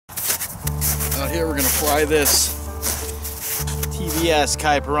Out here we're gonna fly this TBS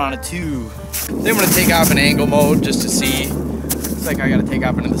Caipirinha 2. Then I'm gonna take off in angle mode just to see. Looks like I gotta take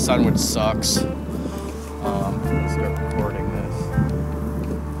off into the sun, which sucks. Start recording this.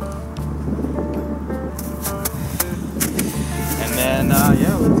 And then,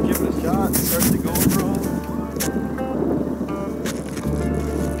 yeah, let's give it a shot. Start the GoPro.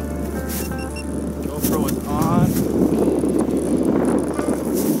 GoPro is on.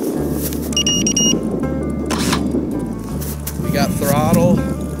 We got throttle.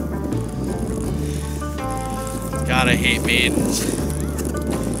 God, I hate maidens.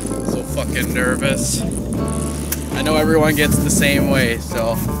 So fucking nervous. I know everyone gets the same way,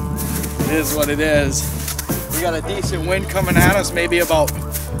 so it is what it is. We got a decent wind coming at us, maybe about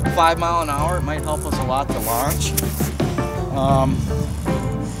 5 miles an hour. It might help us a lot to launch.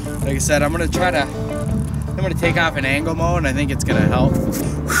 Like I said, I'm gonna take off in angle mode, and I think it's gonna help. All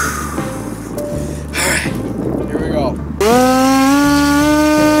right, here we go.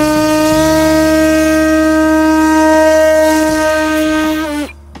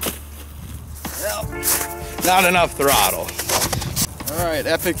 Not enough throttle. All right,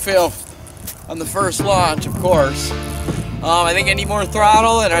 epic fail on the first launch, of course. I think I need more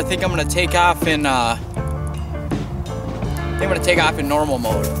throttle, and I think I'm gonna take off in. Normal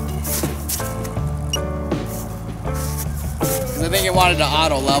mode. Because I think it wanted to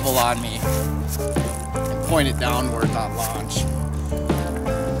auto level on me and point it downwards on launch.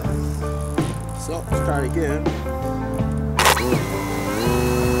 So let's try it again.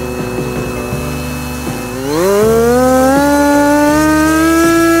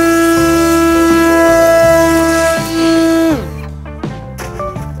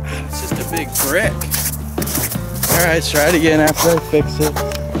 It's just a big brick. All right, let's try it again after I fix it.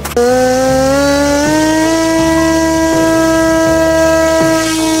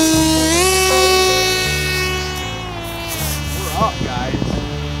 We're up, guys.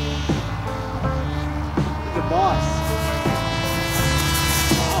 Look at the bus.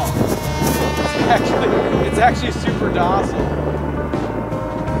 Oh, it's actually super docile.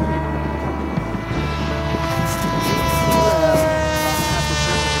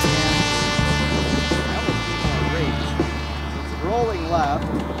 Left.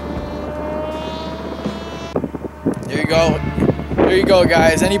 There you go. There you go,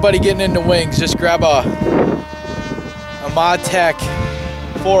 guys. Anybody getting into wings, just grab a Matek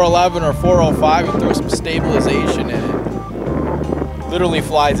 411 or 405 and throw some stabilization in it. Literally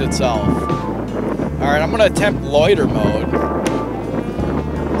flies itself. All right, I'm gonna attempt loiter mode.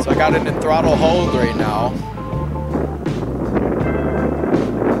 So I got it in throttle hold right now.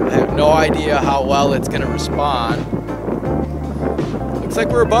 I have no idea how well it's gonna respond. Looks like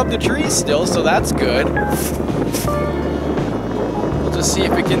we're above the trees still, so that's good. We'll just see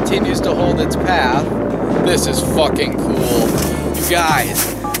if it continues to hold its path. This is fucking cool. You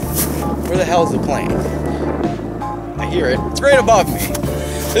guys, where the hell's the plane? I hear it. It's right above me.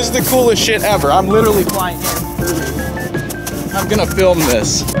 This is the coolest shit ever. I'm literally flying in. I'm gonna film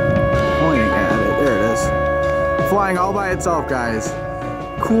this. Pointing at it. There it is. Flying all by itself, guys.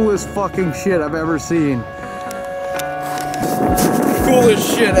 Coolest fucking shit I've ever seen. Coolest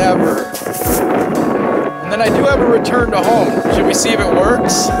shit ever. And then I do have a return to home. Should we see if it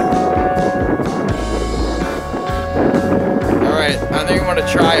works? Alright, I think I'm gonna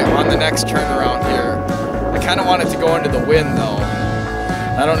try it on the next turnaround here. I kinda want it to go into the wind though.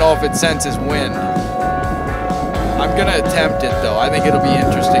 I don't know if it senses wind. I'm gonna attempt it though. I think it'll be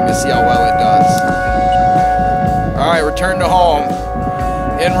interesting to see how well it does. Alright, return to home.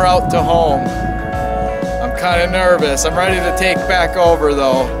 En route to home. I'm kind of nervous. I'm ready to take back over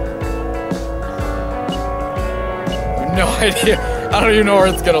though. I have no idea. I don't even know where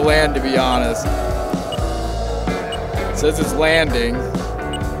it's gonna land, to be honest. It says it's landing.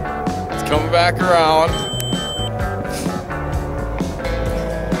 It's coming back around.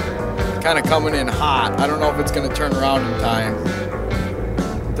 It's kind of coming in hot. I don't know if it's gonna turn around in time.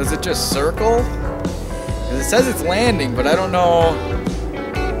 Does it just circle? It says it's landing, but I don't know.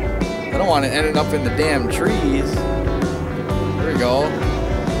 I don't want it ending up in the damn trees. There we go.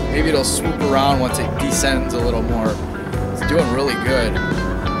 Maybe it'll swoop around once it descends a little more. It's doing really good.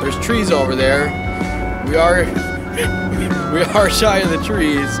 There's trees over there. We are shy of the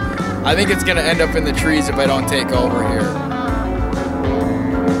trees. I think it's gonna end up in the trees if I don't take over here.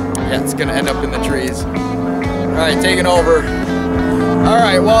 Yeah, it's gonna end up in the trees. All right, taking over. All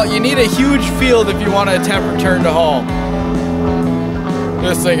right, well, you need a huge field if you want to attempt return to home.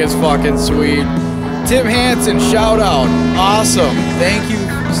 This thing is fucking sweet. Tim Hansen, shout out. Awesome. Thank you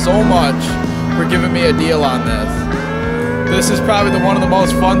so much for giving me a deal on this. This is probably one of the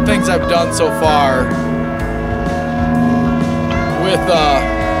most fun things I've done so far with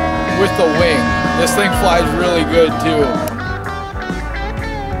the wing. This thing flies really good too.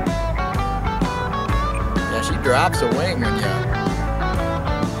 Yeah, she drops a wing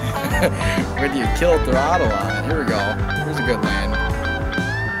when you kill throttle on it. Here we go. Here's a good land.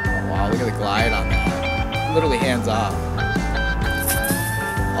 Oh, wow, look at the glide on that. Literally hands off.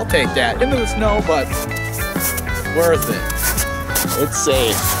 I'll take that. Into the snow, but worth it. It's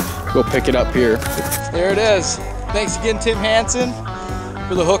safe. Go pick it up here. There it is. Thanks again, Tim Hansen,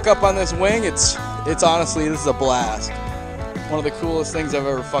 for the hookup on this wing. It's honestly, this is a blast. One of the coolest things I've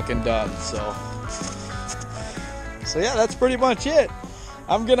ever fucking done. So yeah, that's pretty much it.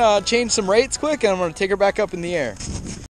 I'm gonna change some rates quick and I'm gonna take her back up in the air.